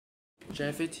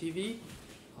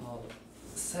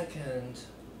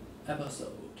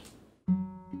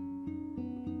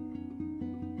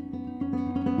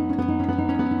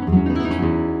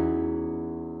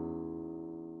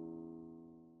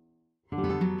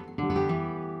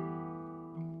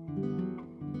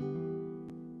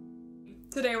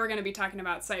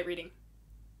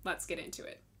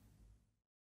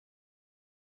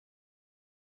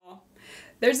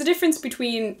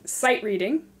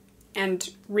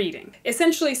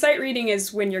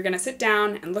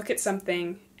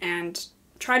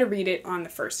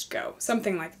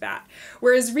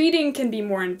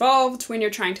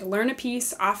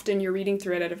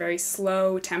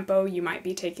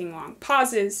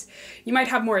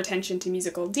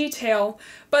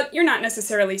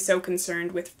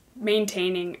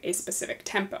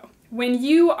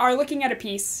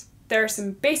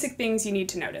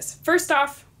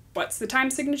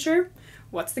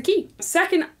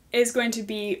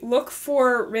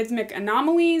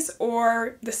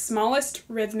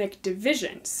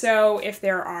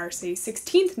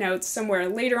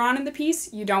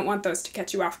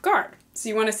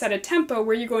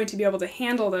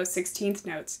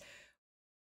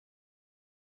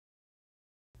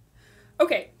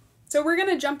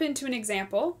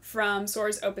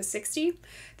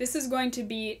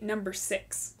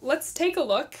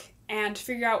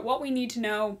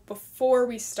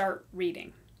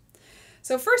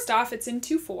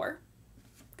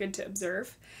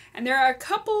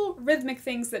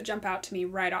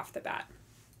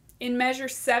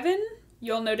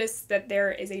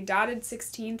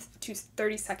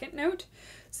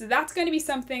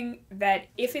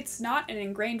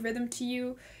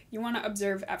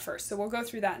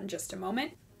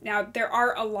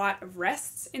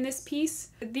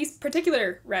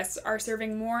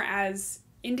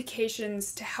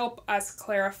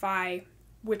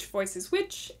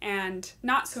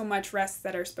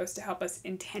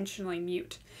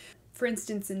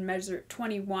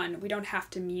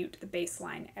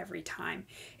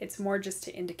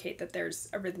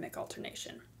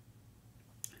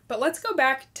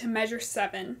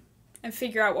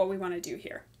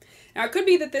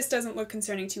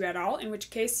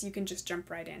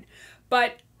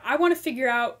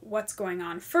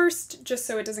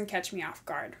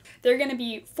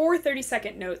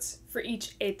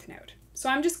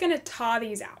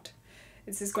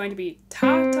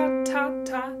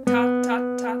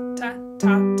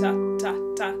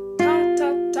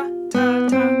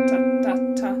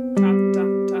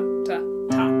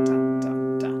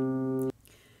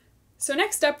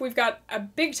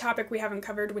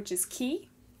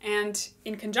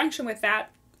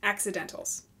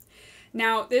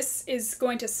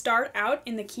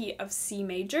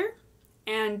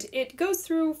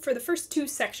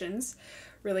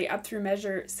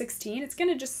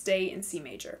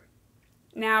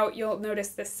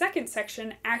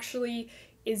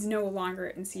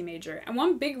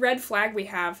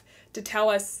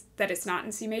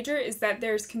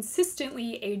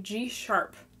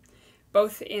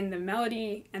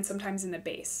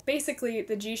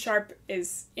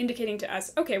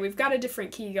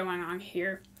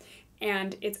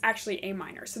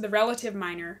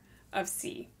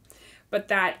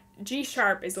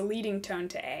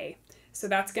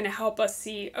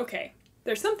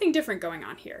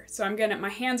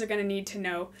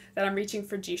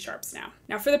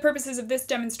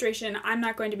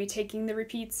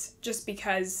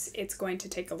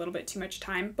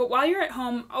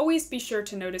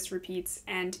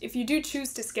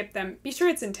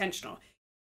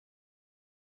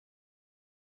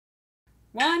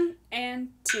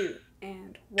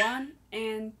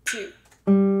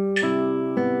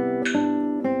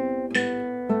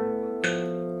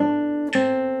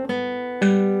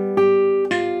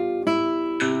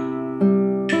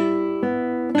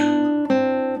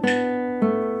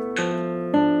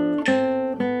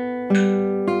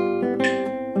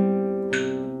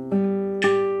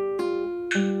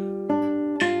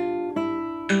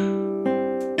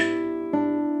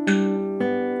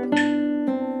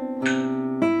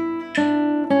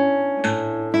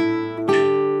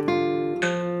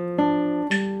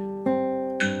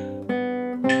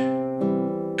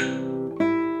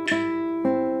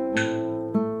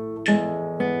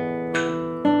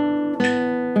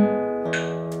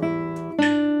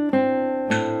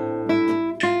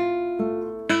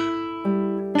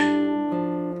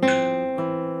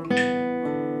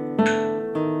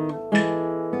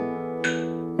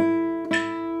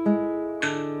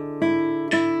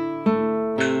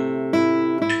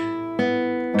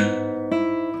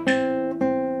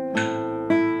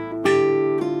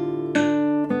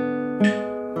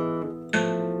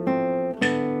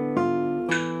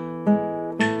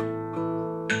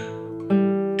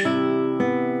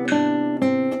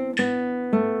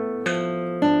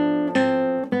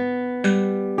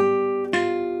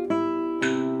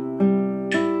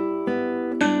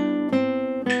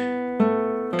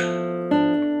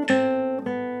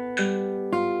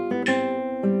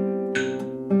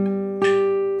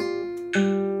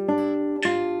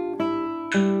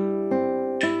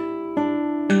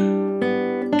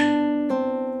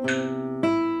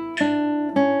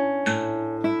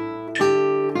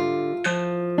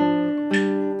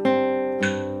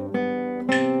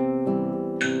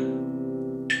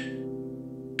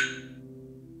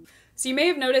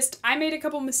noticed I made a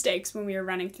couple mistakes when we were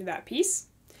running through that piece.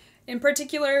 In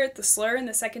particular, the slur in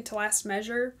the second to last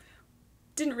measure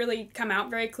didn't really come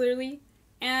out very clearly,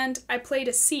 and I played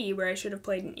a C where I should have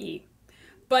played an E.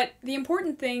 But the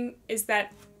important thing is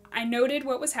that I noted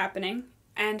what was happening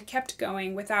and kept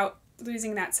going without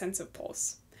losing that sense of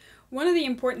pulse. One of the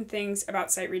important things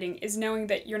about sight reading is knowing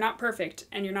that you're not perfect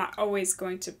and you're not always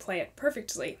going to play it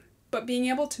perfectly. But being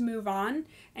able to move on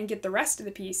and get the rest of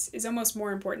the piece is almost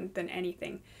more important than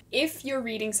anything. If you're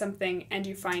reading something and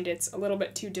you find it's a little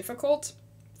bit too difficult,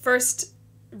 first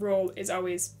rule is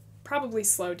always probably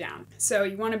slow down. So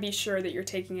you want to be sure that you're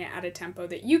taking it at a tempo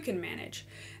that you can manage.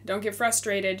 Don't get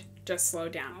frustrated, just slow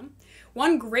down.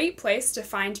 One great place to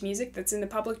find music that's in the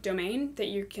public domain that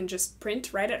you can just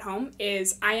print right at home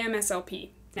is IMSLP.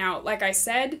 Now, like I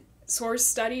said, source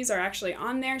studies are actually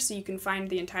on there, so you can find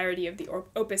the entirety of the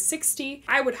Opus 60.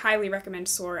 I would highly recommend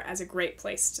SOAR as a great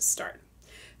place to start.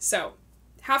 So,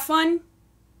 have fun,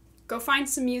 go find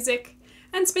some music,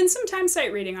 and spend some time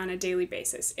sight reading on a daily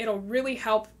basis. It'll really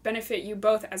help benefit you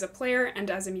both as a player and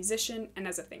as a musician and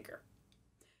as a thinker.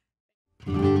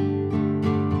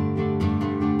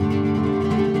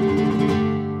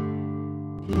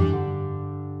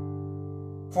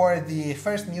 For the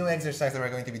first new exercise that we're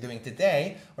going to be doing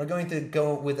today, we're going to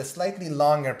go with a slightly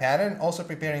longer pattern, also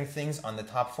preparing things on the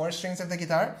top 4 strings of the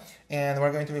guitar. And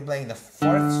we're going to be playing the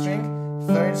 4th string,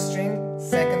 3rd string,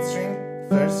 2nd string,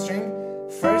 3rd string,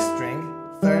 1st string,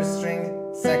 3rd string,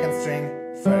 2nd string,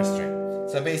 1st string.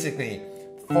 So basically,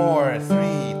 4, 3,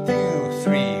 2,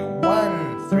 3,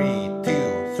 1, 3,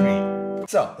 2, 3.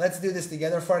 So let's do this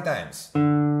together 4 times.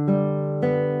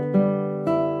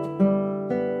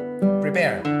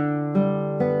 Prepare.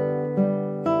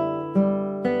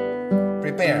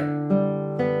 Prepare.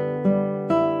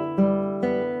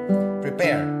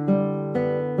 Prepare.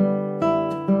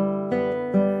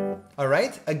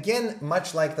 Alright, again,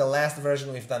 much like the last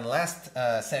version we've done last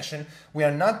session, we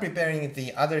are not preparing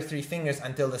the other 3 fingers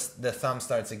until the thumb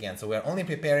starts again. So we're only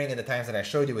preparing at the times that I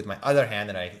showed you with my other hand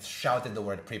and I shouted the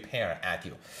word prepare at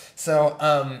you. So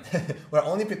we're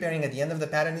only preparing at the end of the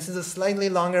pattern. This is a slightly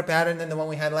longer pattern than the one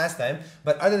we had last time,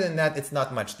 but other than that, it's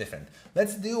not much different.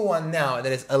 Let's do one now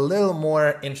that is a little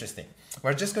more interesting.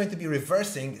 We're just going to be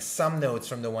reversing some notes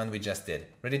from the one we just did.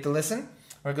 Ready to listen?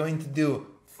 We're going to do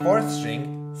 4th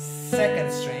string,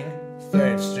 2nd string,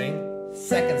 3rd string,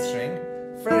 2nd string,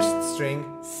 1st string,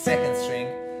 2nd string,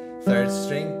 3rd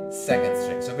string, 2nd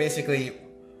string. So basically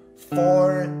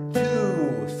 4,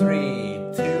 2,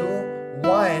 3, 2,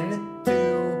 1,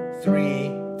 2, 3,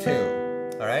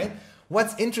 2. Alright?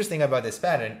 What's interesting about this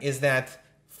pattern is that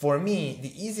for me,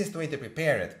 the easiest way to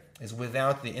prepare it is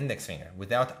without the index finger,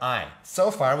 without I.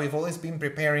 So far, we've always been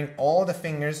preparing all the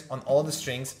fingers on all the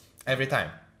strings every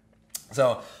time.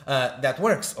 So that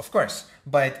works, of course,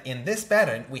 but in this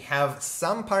pattern, we have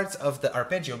some parts of the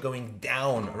arpeggio going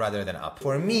down rather than up.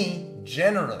 For me,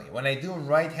 generally, when I do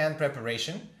right hand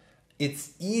preparation,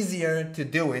 it's easier to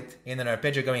do it in an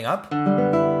arpeggio going up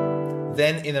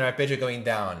than in an arpeggio going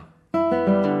down.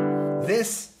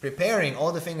 This, preparing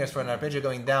all the fingers for an arpeggio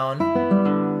going down,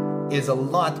 is a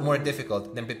lot more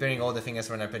difficult than preparing all the fingers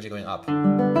for an arpeggio going up.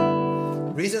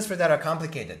 Reasons for that are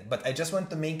complicated, but I just want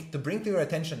to bring to your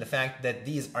attention the fact that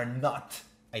these are not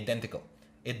identical.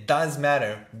 It does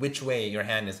matter which way your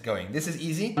hand is going. This is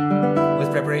easy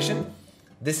with preparation.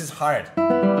 This is hard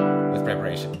with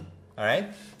preparation.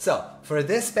 Alright? So, for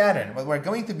this pattern, what we're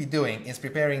going to be doing is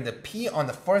preparing the P on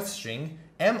the 4th string,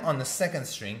 M on the 2nd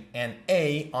string, and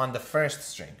A on the 1st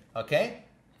string. Okay?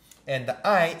 And the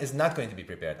I is not going to be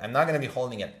prepared. I'm not going to be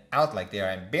holding it out like there.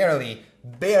 I'm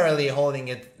barely holding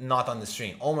it not on the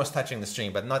string, almost touching the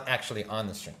string, but not actually on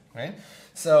the string, right?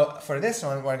 So for this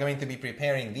one, we're going to be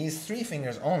preparing these 3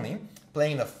 fingers only,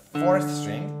 playing the 4th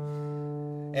string,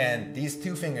 and these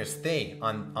 2 fingers stay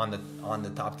on the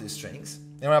top 2 strings.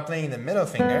 Then we're playing the middle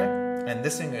finger, and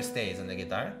this finger stays on the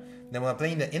guitar. Then we're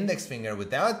playing the index finger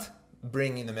without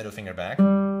bringing the middle finger back,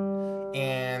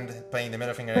 and playing the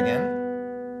middle finger again.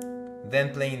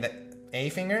 Then playing the A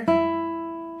finger,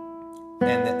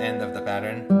 and the end of the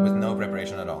pattern with no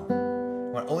preparation at all.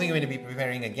 We're only going to be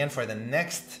preparing again for the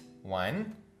next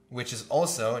one, which is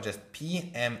also just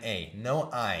P, M, A. No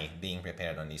I being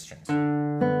prepared on these strings. Sorry.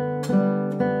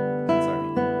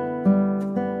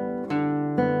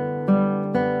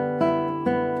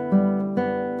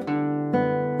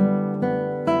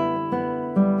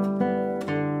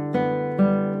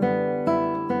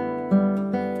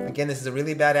 Again, this is a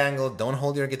really bad angle. Don't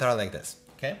hold your guitar like this,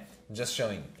 okay? Just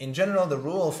showing. In general, the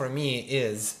rule for me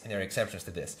is, and there are exceptions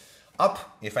to this,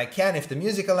 up, if I can, if the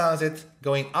music allows it.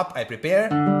 Going up, I prepare,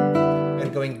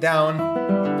 and going down,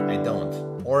 I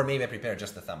don't. or maybe I prepare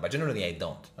just the thumb, but generally I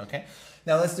don't, okay?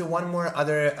 Now let's do one more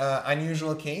other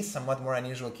unusual case, somewhat more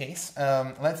unusual case.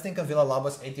 Let's think of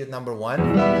Villa-Lobos Etude number 1,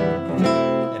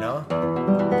 you know?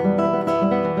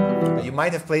 You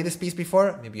might have played this piece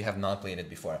before, maybe you have not played it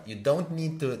before. You don't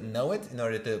need to know it in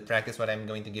order to practice what I'm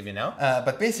going to give you now.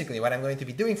 But basically what I'm going to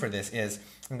be doing for this is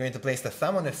I'm going to place the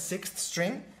thumb on the 6th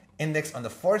string, index on the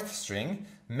 4th string,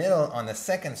 middle on the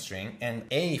 2nd string, and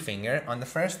A finger on the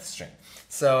 1st string.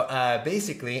 So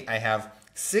basically I have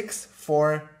 6,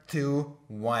 4, 2,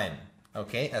 1,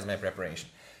 okay, as my preparation.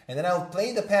 And then I'll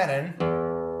play the pattern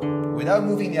without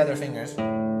moving the other fingers.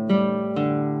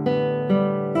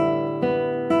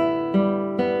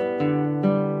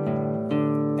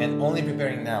 And only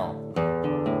preparing now.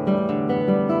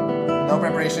 No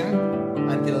preparation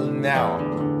until now.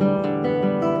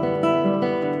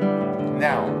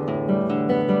 Now.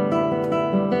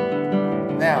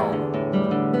 Now.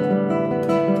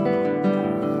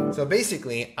 So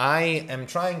basically, I am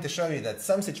trying to show you that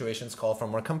some situations call for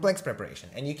more complex preparation.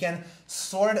 And you can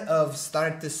sort of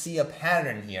start to see a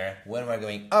pattern here. When we're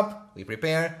going up, we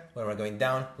prepare. When we're going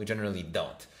down, we generally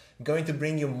don't. I'm going to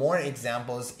bring you more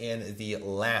examples in the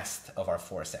last of our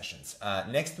 4 sessions.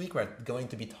 Next week, we're going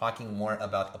to be talking more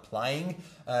about applying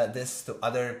this to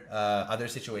other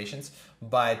situations.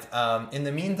 But in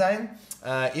the meantime,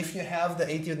 if you have the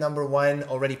Etude number 1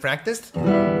 already practiced,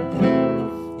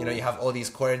 you know, you have all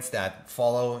these chords that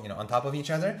follow, you know, on top of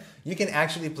each other, you can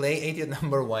actually play Etude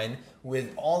number 1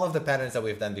 with all of the patterns that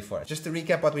we've done before. Just to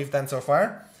recap what we've done so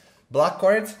far: block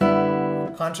chords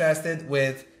contrasted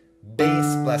with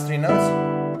bass plus 3 notes,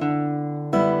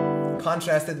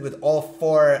 contrasted with all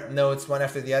 4 notes one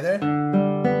after the other,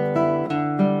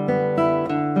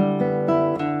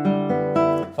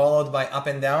 followed by up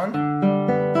and down,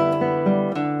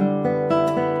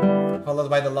 followed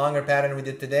by the longer pattern we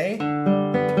did today,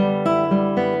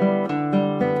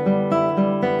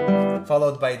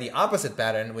 followed by the opposite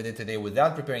pattern we did today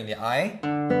without preparing the eye,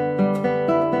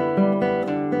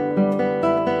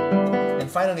 and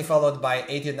finally followed by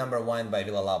Etude number 1 by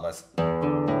Villa-Lobos,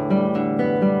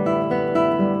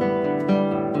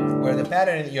 where the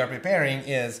pattern you're preparing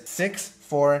is 6,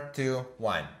 4, 2,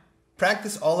 1.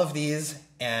 Practice all of these,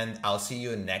 and I'll see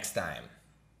you next time.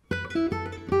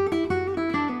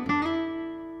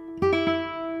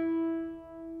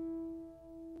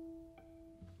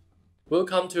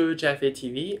 Welcome to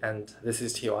GFAtv, and this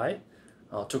is TY.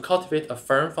 To cultivate a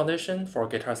firm foundation for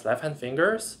guitar's left-hand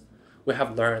fingers, we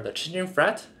have learned the changing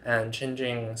fret and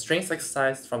changing strings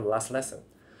exercise from the last lesson.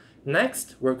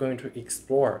 Next, we're going to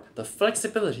explore the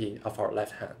flexibility of our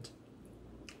left hand.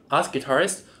 As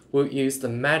guitarists, we'll use the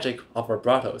magic of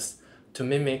vibratos to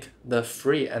mimic the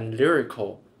free and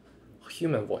lyrical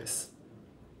human voice.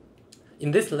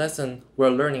 In this lesson, we're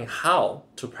learning how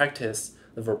to practice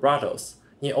the vibratos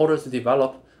in order to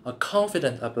develop a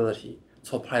confident ability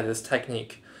to apply this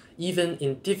technique even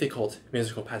in difficult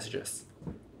musical passages.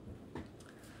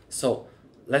 So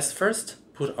let's first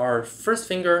put our first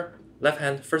finger, left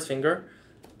hand first finger,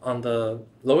 on the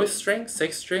lowest string,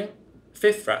 6th string,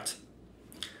 5th fret.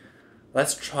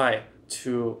 Let's try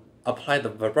to apply the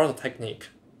vibrato technique.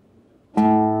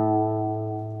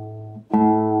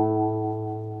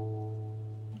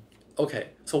 Okay,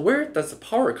 so where does the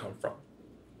power come from?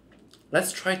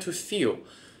 Let's try to feel.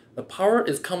 The power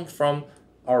is come from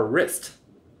our wrist.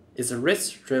 It's a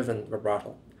wrist-driven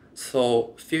vibrato.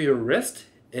 So feel your wrist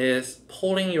is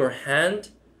pulling your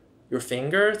hand, your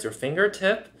fingers, your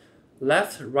fingertip,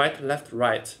 left, right, left,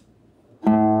 right.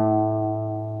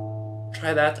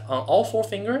 Try that on all 4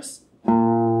 fingers.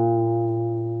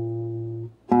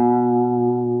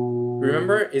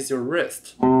 Remember, it's your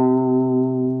wrist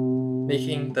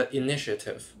making the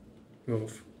initiative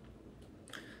move.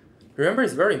 Remember,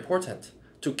 it's very important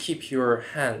to keep your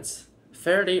hands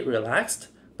fairly relaxed,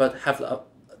 but have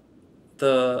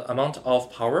the amount of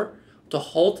power to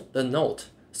hold the note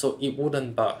so it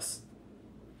wouldn't buzz.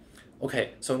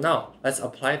 Okay, so now let's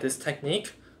apply this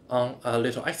technique on a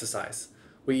little exercise.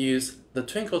 We use the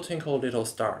Twinkle Twinkle Little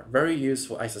Star, very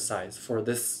useful exercise for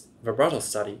this vibrato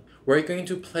study. We're going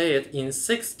to play it in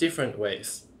 6 different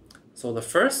ways. So the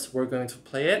first, we're going to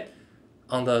play it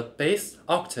on the bass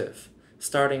octave,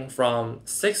 starting from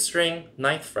 6th string,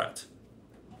 9th fret.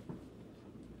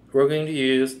 We're going to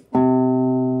use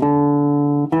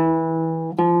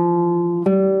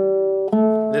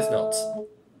these notes.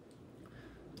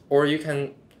 Or you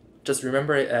can just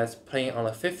remember it as playing on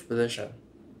the 5th position.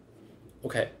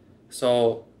 Okay,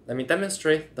 so let me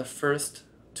demonstrate the first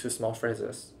 2 small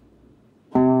phrases.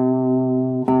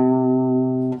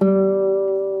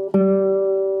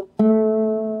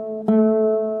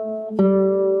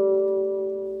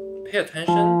 pay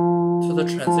attention to the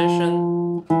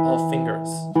transition of fingers.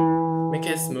 Make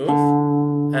it smooth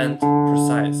and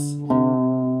precise.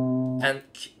 And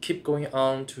keep going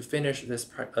on to finish this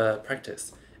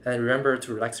practice. And remember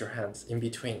to relax your hands in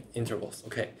between intervals.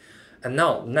 Okay. And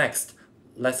now, next,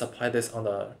 let's apply this on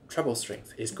the treble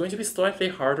strings. It's going to be slightly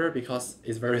harder because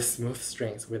it's very smooth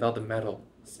strings without the metal.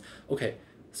 Okay,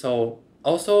 so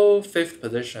also fifth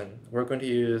position, we're going to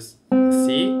use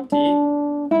C, D,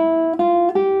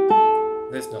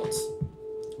 these notes.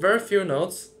 Very few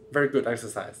notes, very good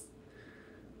exercise.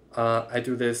 I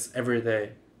do this every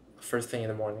day, first thing in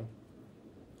the morning.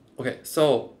 Okay,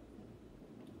 so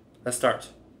let's start.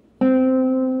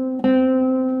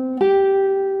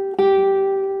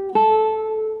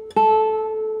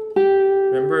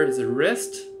 Remember, it's the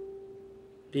wrist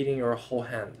leading your whole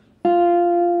hand.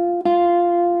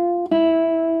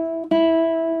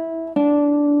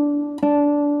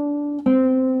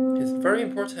 It's very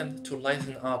important to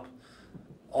lighten up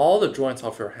all the joints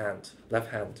of your hand,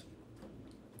 left hand.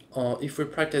 If we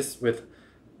practice with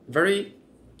very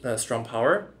strong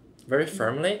power, very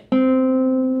firmly,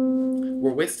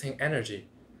 we're wasting energy,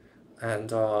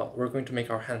 and we're going to make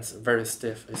our hands very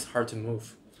stiff. It's hard to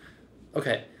move.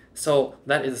 Okay, so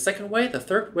that is the second way. The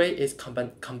third way is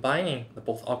combining the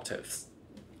both octaves.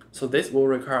 So this will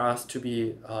require us to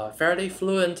be fairly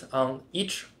fluent on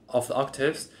each of the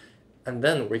octaves, and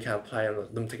then we can apply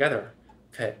them together.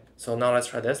 Okay, so now let's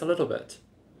try this a little bit.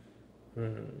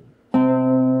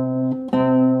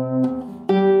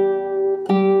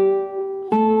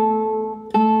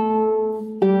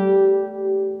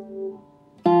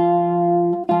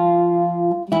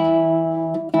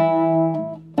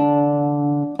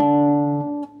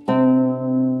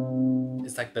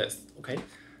 Like this, okay?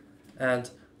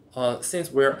 And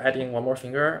since we're adding one more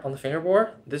finger on the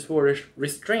fingerboard, this will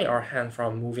restrain our hand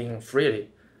from moving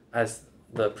freely as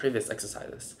the previous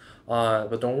exercises.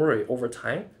 But don't worry, over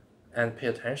time, and pay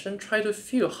attention, try to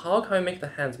feel how can we make the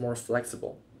hands more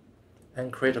flexible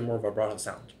and create a more vibrato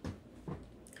sound.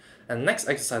 And next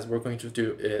exercise we're going to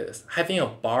do is having a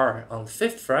bar on the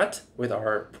 5th fret with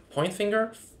our point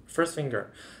finger, first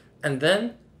finger, and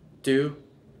then do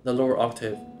the lower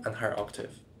octave and higher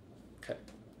octave. Okay,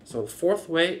 so the fourth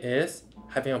way is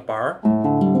having a bar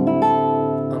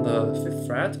on the 5th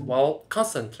fret while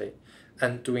constantly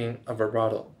and doing a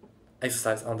vibrato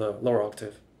exercise on the lower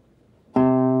octave.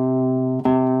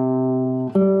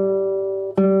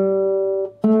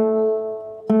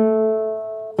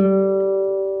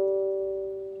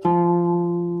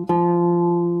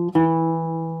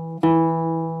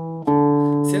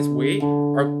 Since we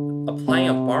are applying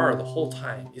a bar the whole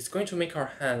time, it's going to make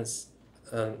our hands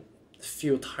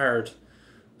feel tired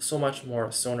so much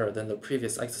more sooner than the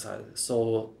previous exercises.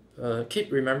 So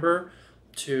remember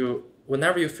to,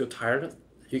 whenever you feel tired,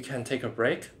 you can take a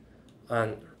break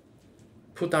and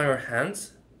put down your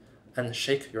hands and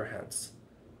shake your hands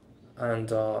and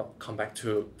come back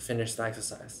to finish the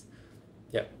exercise.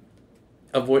 Yeah,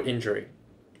 avoid injury.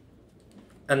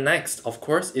 And next, of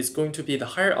course, is going to be the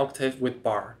higher octave with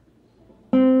bar.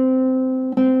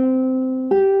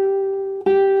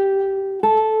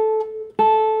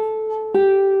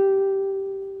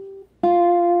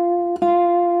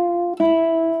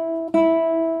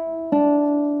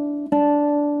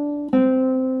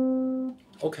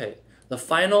 Okay, the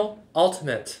final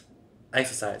ultimate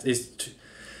exercise is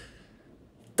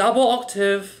double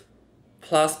octave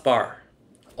plus bar.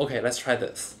 Okay, let's try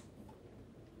this.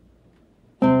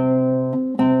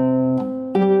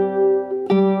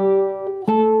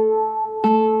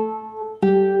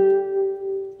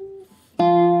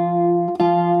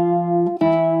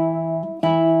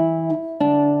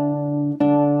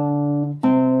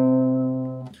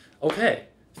 Okay,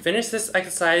 finish this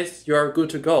exercise, you are good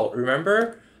to go.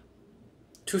 Remember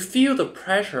to feel the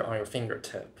pressure on your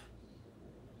fingertip.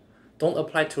 Don't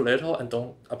apply too little and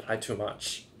don't apply too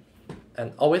much.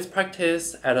 And always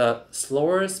practice at a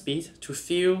slower speed to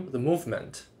feel the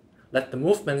movement. Let the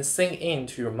movement sink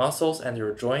into your muscles and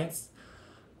your joints.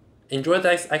 Enjoy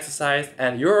this exercise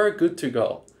and you're good to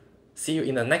go. See you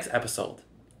in the next episode.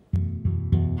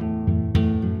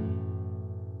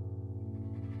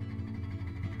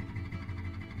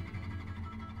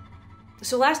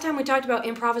 So last time we talked about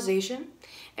improvisation,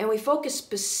 and we focused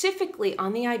specifically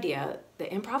on the idea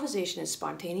that improvisation is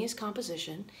spontaneous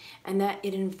composition and that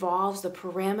it involves the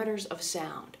parameters of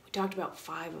sound. We talked about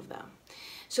 5 of them.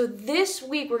 So this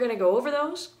week we're going to go over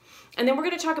those, and then we're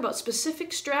going to talk about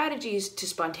specific strategies to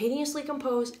spontaneously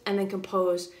compose and then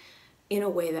compose in a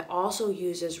way that also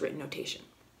uses written notation.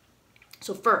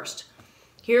 So first,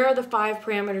 here are the 5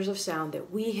 parameters of sound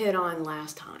that we hit on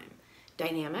last time: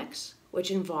 dynamics, which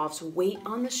involves weight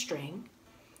on the string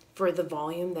for the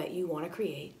volume that you want to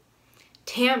create.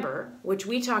 Timbre, which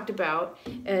we talked about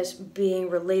as being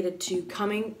related to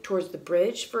coming towards the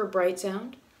bridge for a bright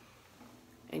sound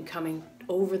and coming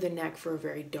over the neck for a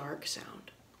very dark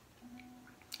sound.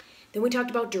 Then we talked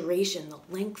about duration, the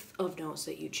length of notes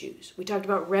that you choose. We talked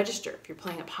about register, if you're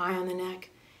playing up high on the neck,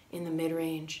 in the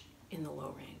mid-range, in the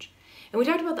low range. And we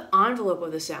talked about the envelope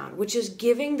of the sound, which is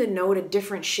giving the note a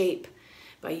different shape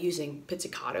by using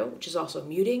pizzicato, which is also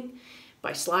muting,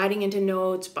 by sliding into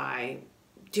notes, by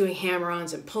doing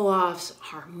hammer-ons and pull-offs.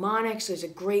 Harmonics is a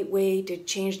great way to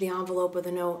change the envelope of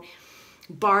the note.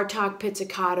 Bartok,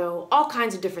 pizzicato, all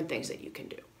kinds of different things that you can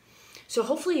do. So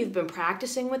hopefully you've been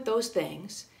practicing with those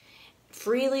things,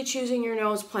 freely choosing your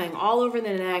notes, playing all over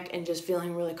the neck, and just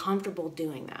feeling really comfortable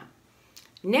doing that.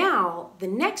 Now, the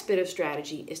next bit of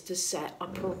strategy is to set a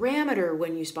parameter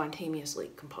when you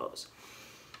spontaneously compose.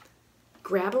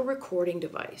 Grab a recording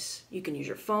device. You can use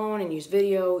your phone and use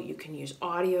video. You can use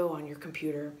audio on your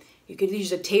computer. You could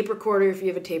use a tape recorder if you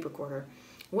have a tape recorder.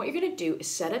 What you're going to do is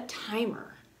set a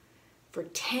timer for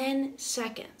 10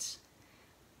 seconds.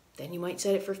 Then you might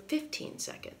set it for 15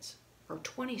 seconds or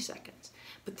 20 seconds.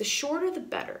 But the shorter the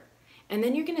better. And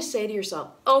then you're going to say to yourself,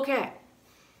 okay,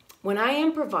 when I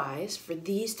improvise for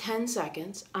these 10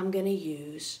 seconds, I'm going to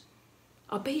use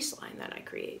a bass line that I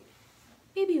create.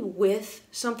 Maybe with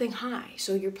something high.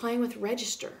 So you're playing with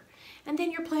register. And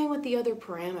then you're playing with the other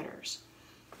parameters.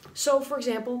 So for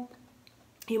example,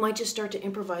 you might just start to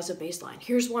improvise a bass line.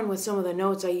 Here's one with some of the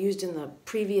notes I used in the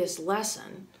previous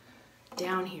lesson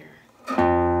down here. And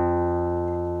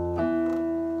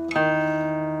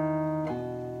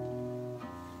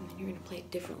then you're going to play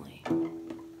it differently.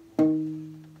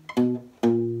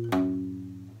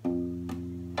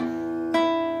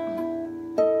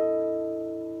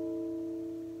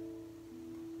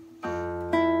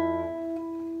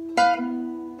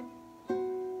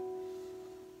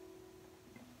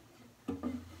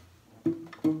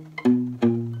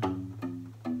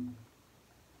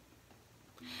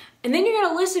 And then you're going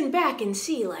to listen back and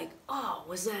see like, oh,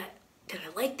 did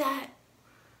I like that?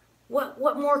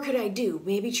 What more could I do?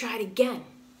 Maybe try it again.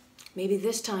 Maybe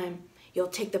this time you'll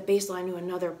take the bass line to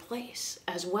another place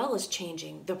as well as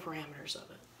changing the parameters of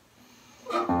it.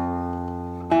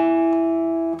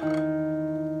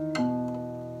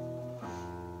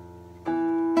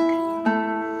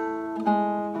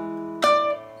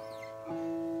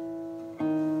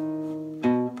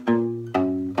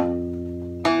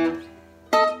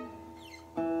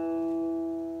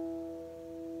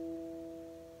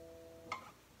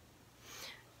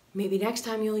 Maybe next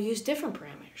time you'll use different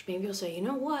parameters. Maybe you'll say, you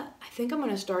know what? I think I'm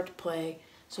going to start to play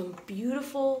some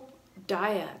beautiful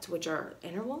dyads, which are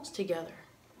intervals together.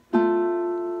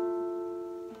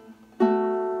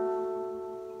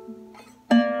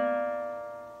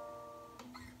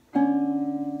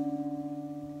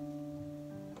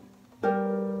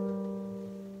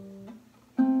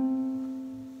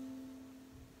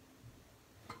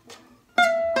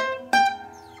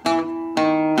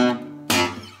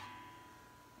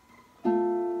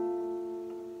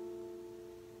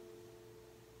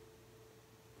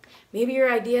 Maybe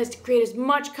your idea is to create as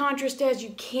much contrast as you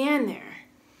can there.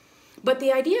 But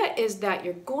the idea is that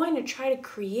you're going to try to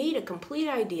create a complete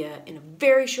idea in a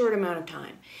very short amount of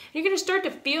time. And you're going to start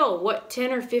to feel what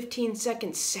 10 or 15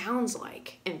 seconds sounds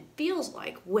like and feels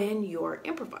like when you're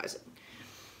improvising.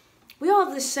 We all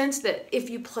have this sense that if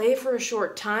you play for a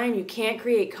short time, you can't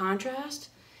create contrast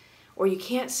or you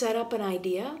can't set up an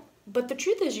idea. But the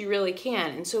truth is you really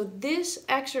can. And so this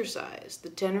exercise, the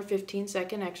 10 or 15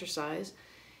 second exercise,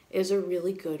 is a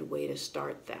really good way to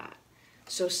start that.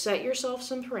 So set yourself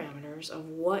some parameters of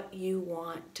what you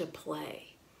want to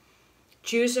play.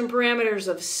 Choose some parameters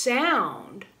of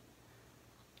sound,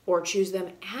 or choose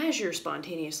them as you're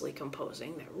spontaneously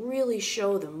composing that really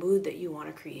show the mood that you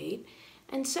want to create,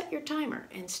 and set your timer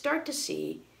and start to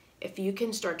see if you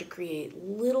can start to create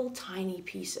little tiny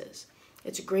pieces.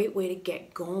 It's a great way to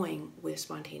get going with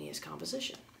spontaneous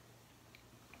composition.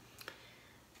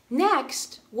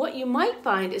 Next, what you might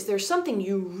find is there's something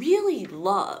you really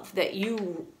love that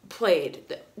you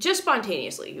played just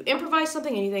spontaneously. You improvise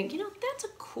something and you think, you know, that's a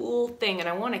cool thing and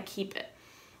I want to keep it.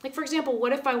 Like, for example,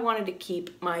 what if I wanted to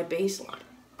keep my bass line?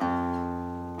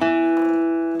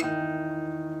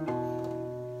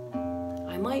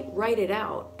 I might write it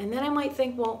out and then I might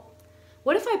think, well,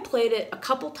 what if I played it a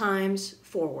couple times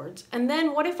forwards and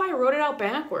then what if I wrote it out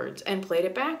backwards and played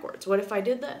it backwards? What if I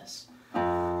did this?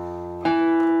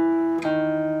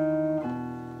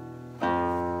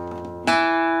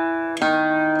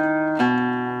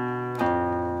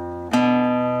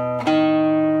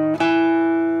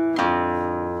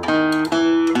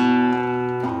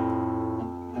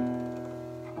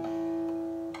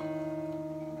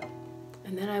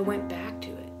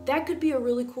 be a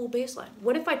really cool bass line.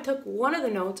 What if I took one of the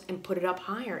notes and put it up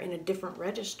higher in a different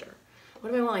register? What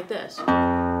if I went like this?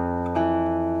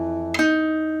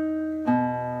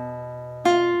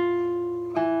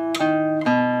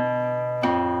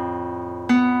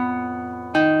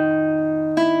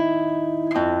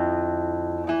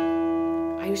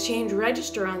 I changed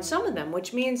register on some of them,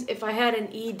 which means if I had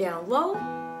an E down low,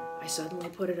 I suddenly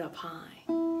put it up high.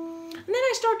 And then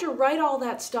I start to write all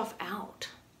that stuff out.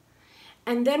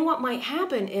 And then what might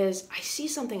happen is I see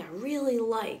something I really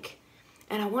like,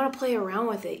 and I want to play around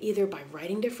with it either by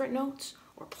writing different notes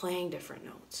or playing different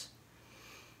notes.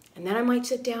 And then I might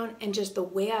sit down and just the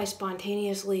way I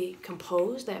spontaneously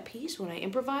compose that piece when I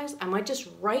improvise, I might just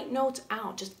write notes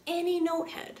out, just any note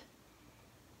head.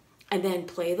 And then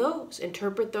play those,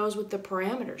 interpret those with the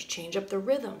parameters, change up the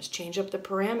rhythms, change up the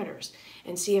parameters,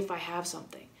 and see if I have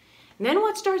something. And then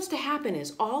what starts to happen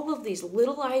is all of these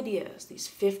little ideas, these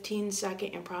 15-second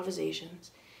improvisations,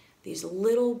 these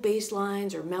little bass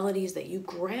lines or melodies that you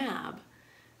grab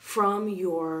from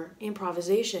your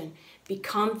improvisation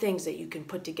become things that you can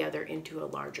put together into a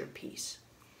larger piece.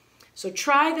 So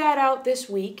try that out this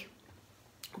week.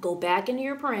 Go back into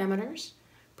your parameters,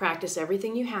 practice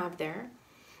everything you have there,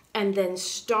 and then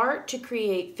start to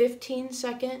create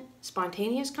 15-second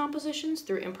spontaneous compositions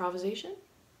through improvisation.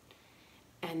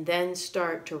 And then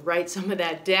start to write some of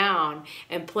that down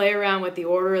and play around with the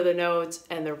order of the notes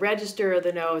and the register of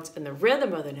the notes and the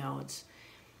rhythm of the notes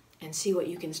and see what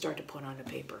you can start to put onto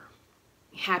paper.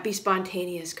 Happy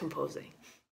spontaneous composing.